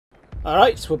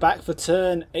Alright, we're back for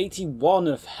turn 81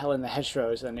 of Hell in the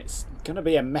Hedgerows, and it's going to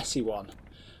be a messy one.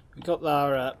 We've got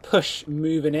our push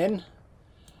moving in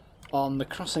on the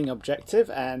crossing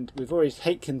objective, and we've already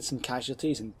taken some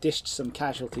casualties and dished some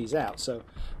casualties out, so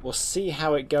we'll see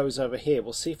how it goes over here.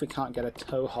 We'll see if we can't get a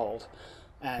toehold,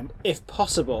 and if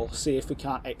possible, see if we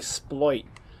can't exploit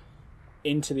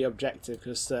into the objective,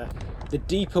 because the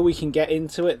deeper we can get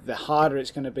into it, the harder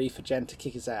it's going to be for Jen to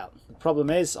kick us out. The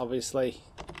problem is, obviously,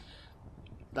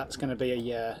 that's going to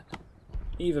be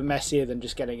even messier than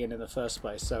just getting in the first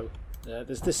place. So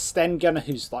there's this Sten gunner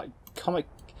who's like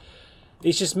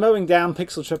he's just mowing down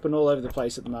pixel tripping all over the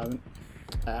place at the moment.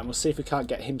 We'll see if we can't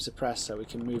get him suppressed so we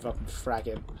can move up and frag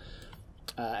him.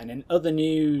 And in other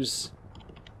news,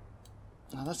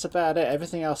 well, that's about it.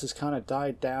 Everything else has kind of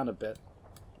died down a bit.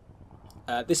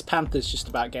 This Panther's just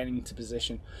about getting into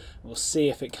position. We'll see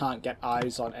if it can't get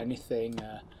eyes on anything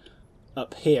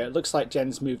up here. It looks like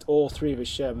Jen's moved all three of his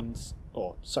Shermans,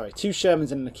 or sorry, two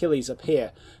Shermans and an Achilles up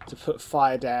here to put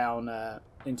fire down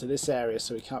into this area,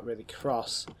 so we can't really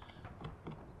cross.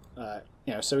 You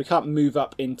know, so we can't move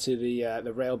up into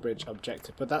the rail bridge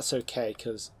objective, but that's okay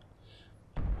because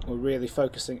we're really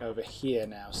focusing over here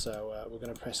now. So we're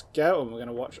going to press go, and we're going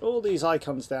to watch all these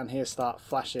icons down here start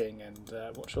flashing, and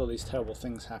watch all these terrible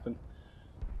things happen.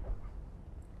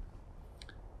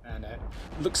 And it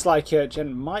looks like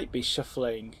Jen might be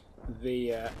shuffling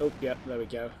the... oh, yeah, there we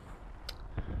go.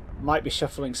 Might be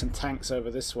shuffling some tanks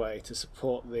over this way to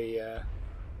support the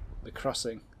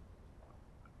crossing.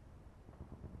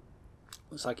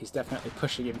 Looks like he's definitely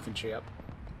pushing infantry up.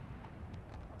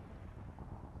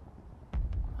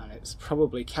 And it's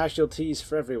probably casualties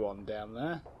for everyone down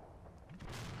there.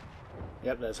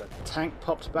 Yep, there's a tank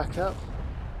popped back up.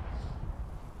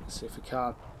 Let's see if we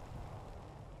can't...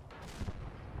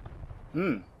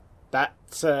 that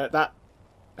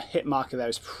hit marker there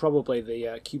is probably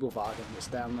the Kubelwagen that's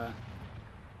down there.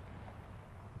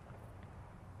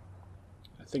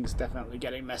 Things definitely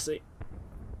getting messy.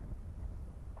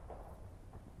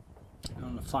 I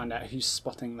want to find out who's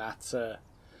spotting that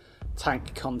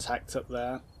tank contact up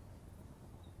there.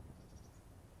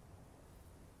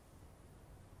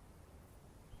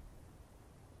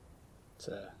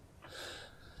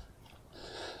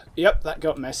 Yep, that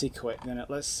got messy quick. Then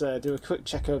let's do a quick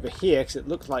check over here, because it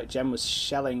looked like Jen was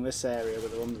shelling this area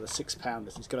with one of the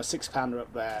 6-pounders. He's got a 6-pounder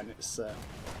up there, and it's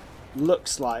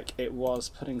looks like it was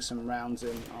putting some rounds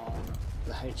in on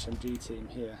the HMG team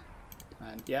here.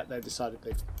 And yeah, they've decided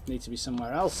they need to be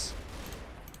somewhere else.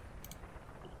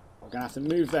 We're going to have to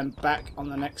move them back on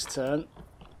the next turn.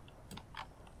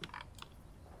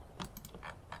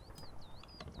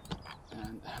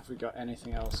 And have we got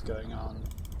anything else going on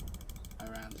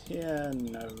around here?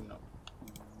 No, not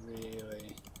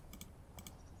really.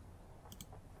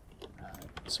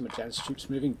 Some of Jen's troops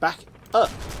moving back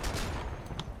up.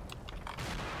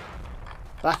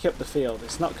 Back up the field.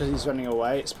 It's not because he's running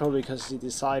away, it's probably because he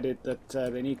decided that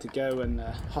they need to go and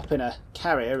hop in a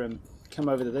carrier and come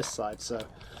over to this side. So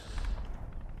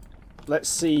let's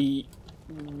see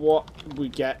what we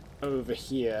get over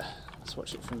here. Let's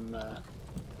watch it from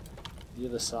the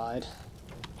other side.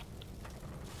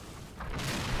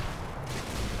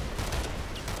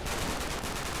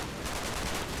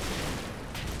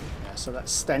 Yeah, so that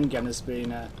Sten gun has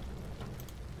been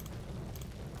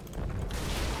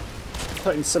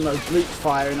putting some oblique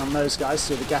fire in on those guys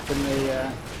through the gap in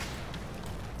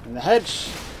the hedge.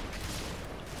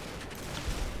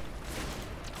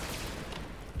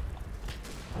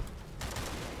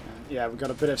 And yeah, we've got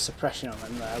a bit of suppression on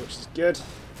them there, which is good.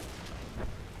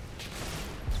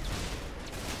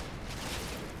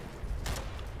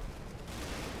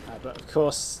 But of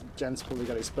course, Jen's probably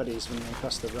got his buddies running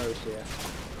across the road here.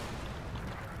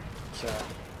 So,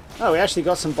 oh, we actually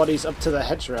got some bodies up to the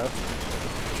hedgerow.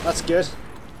 That's good,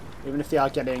 even if they are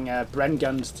getting Bren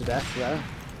gunned to death there,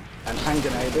 and hand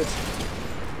grenaded.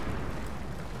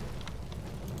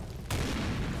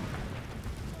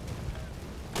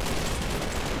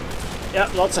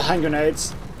 Yep, lots of hand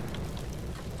grenades.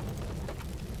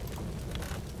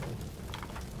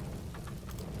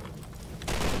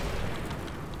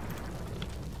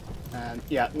 And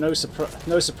yeah, no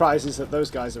surprises that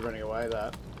those guys are running away there.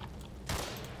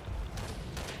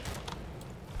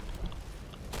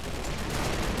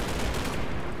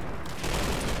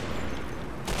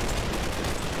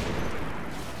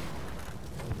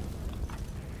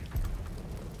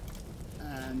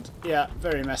 Yeah,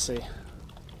 very messy.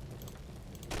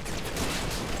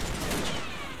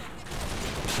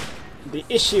 The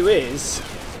issue is,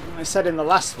 I said in the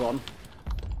last one,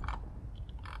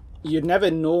 you'd never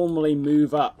normally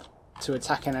move up to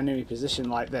attack an enemy position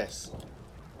like this.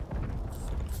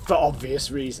 for obvious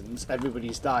reasons.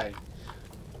 Everybody's dying.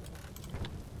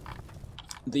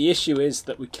 The issue is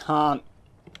that we can't...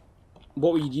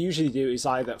 What we usually do is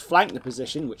either flank the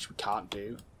position, which we can't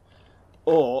do,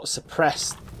 or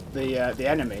suppress the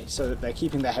enemy so that they're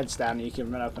keeping their heads down and you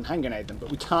can run up and hand grenade them.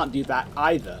 But we can't do that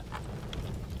either.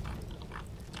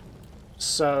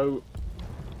 So,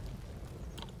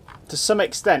 to some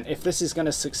extent, if this is going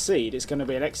to succeed, it's going to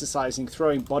be an exercise in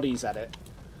throwing bodies at it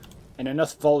in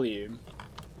enough volume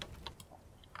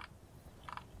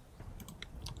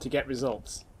to get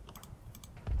results.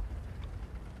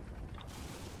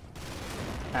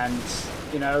 And,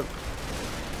 you know,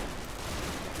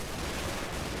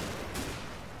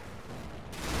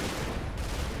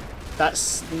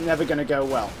 that's never going to go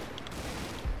well,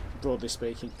 broadly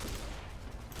speaking.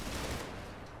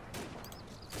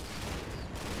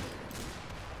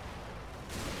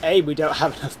 A, we don't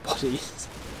have enough bodies.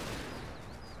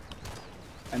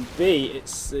 And B,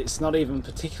 it's not even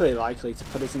particularly likely to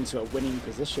put us into a winning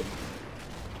position.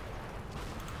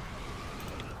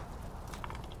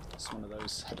 It's one of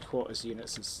those headquarters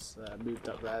units has moved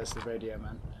up there as the radio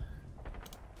man.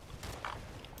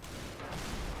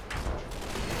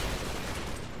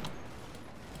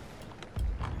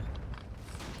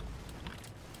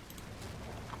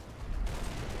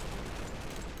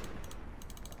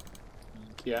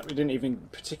 Yeah, we didn't even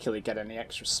particularly get any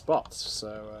extra spots,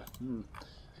 so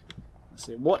let's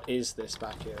see, what is this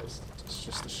back here? It's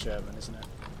just a Sherman, isn't it?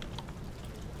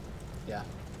 Yeah.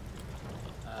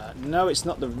 No, it's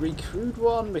not the recruit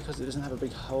one because it doesn't have a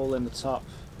big hole in the top.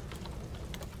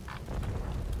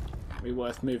 It'd be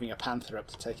worth moving a Panther up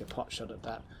to take a pot shot at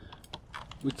that.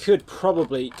 We could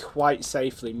probably quite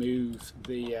safely move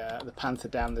the Panther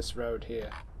down this road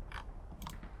here.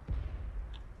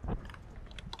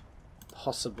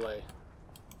 Possibly.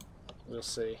 We'll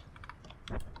see.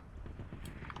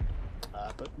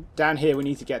 But down here we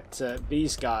need to get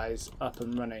these guys up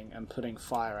and running and putting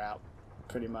fire out,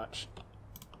 pretty much.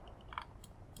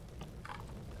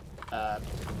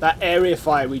 That area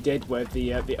fire we did where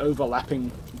the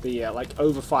overlapping, like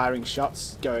overfiring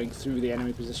shots going through the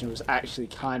enemy position was actually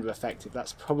kind of effective.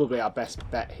 That's probably our best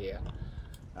bet here.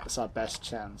 That's our best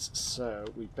chance. So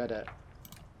we better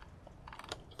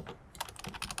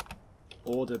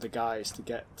order the guys to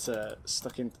get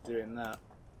stuck into doing that.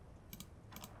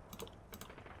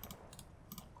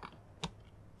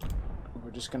 We're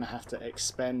just going to have to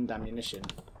expend ammunition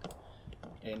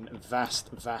in vast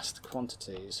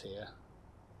quantities here.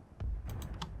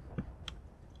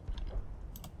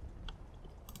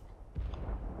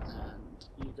 And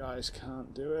you guys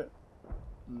can't do it.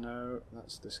 No,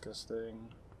 that's disgusting.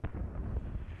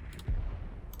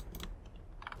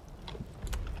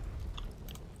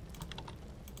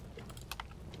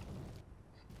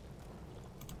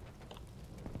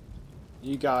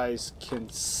 You guys can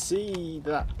see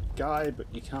that guy, but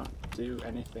you can't do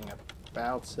anything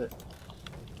about it.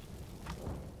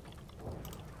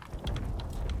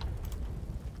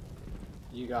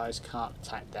 You guys can't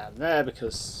attack down there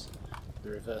because the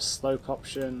reverse slope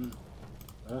option.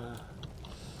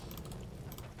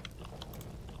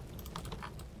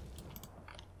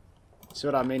 See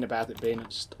what I mean about it being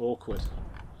just awkward?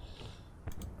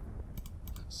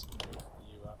 Let's move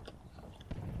you up.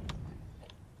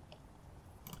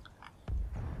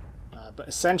 But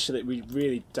essentially we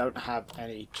really don't have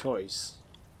any choice,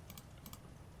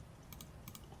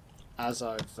 as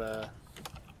I've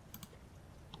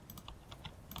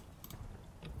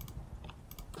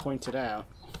pointed out.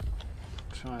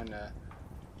 Trying to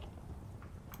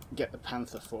get the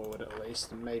Panther forward at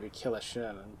least and maybe kill a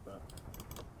Sherman, but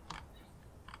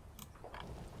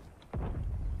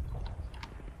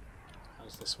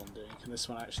how's this one doing? Can this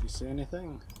one actually see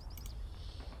anything?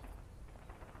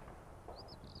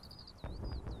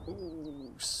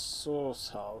 Ooh,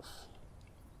 sort of.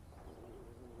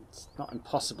 It's not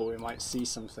impossible we might see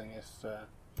something if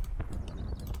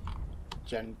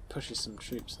Jen pushes some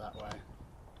troops that way.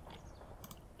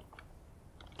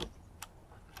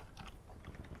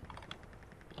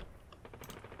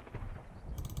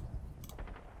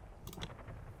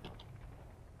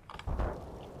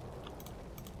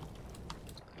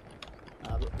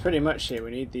 But pretty much here we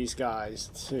need these guys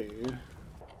to...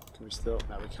 Can we still...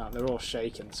 No, we can't. They're all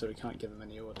shaken, so we can't give them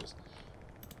any orders.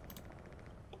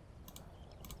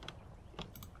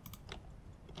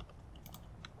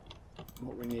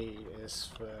 What we need is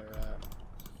for...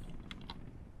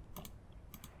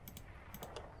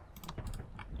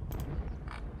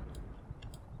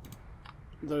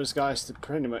 those guys to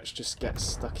pretty much just get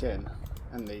stuck in,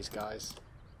 and these guys.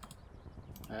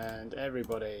 And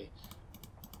everybody...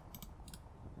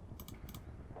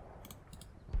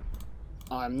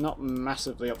 I'm not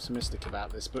massively optimistic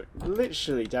about this, but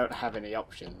literally don't have any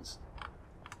options.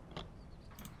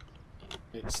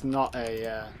 It's not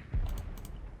a...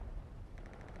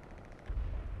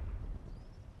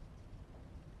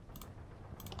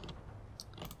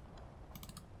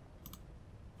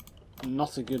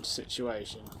 not a good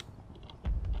situation.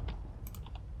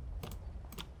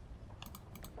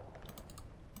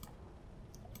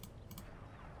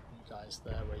 You guys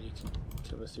there where you can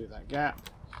cover through that gap.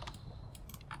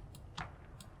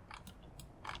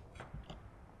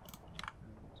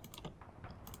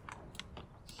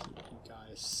 Keep you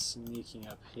guys sneaking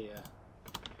up here.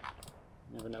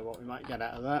 Never know what we might get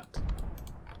out of that.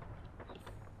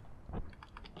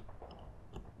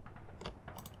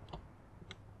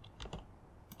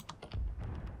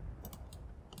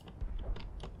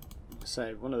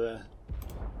 So one of the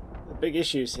big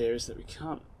issues here is that we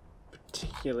can't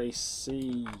particularly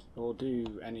see or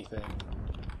do anything.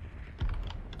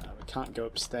 We can't go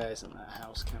upstairs in that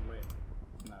house, can we?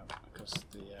 No, because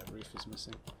the roof is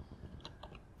missing.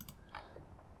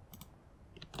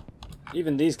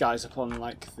 Even these guys up on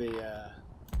like the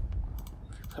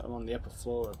if you put them on the upper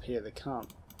floor up here, they can't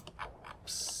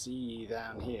see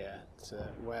down here to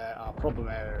where our problem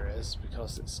area is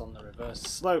because it's on the reverse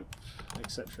slope,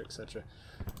 etc, etc.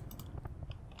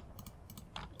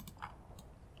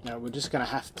 Now we're just going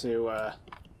to have to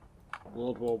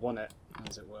World War I it,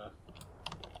 as it were,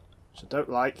 which I don't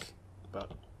like,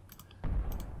 but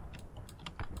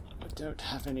I don't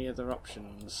have any other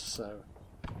options, so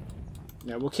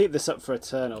yeah, we'll keep this up for a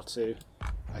turn or two.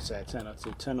 I say a turn or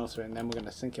two, turn or three, and then we're going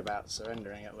to think about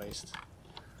surrendering at least.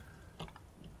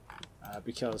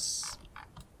 Because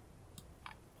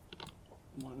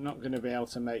we're not going to be able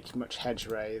to make much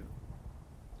hedgeway.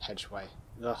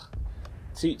 Ugh.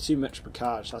 Too much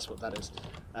Bocage, that's what that is.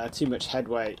 Too much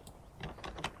headway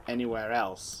anywhere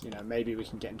else. You know, maybe we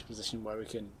can get into a position where we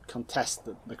can contest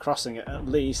the crossing at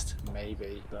least,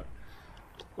 maybe. But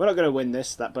we're not going to win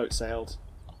this. That boat sailed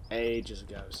ages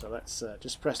ago. So let's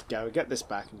just press go, get this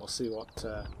back, and we'll see what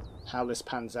how this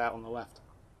pans out on the left.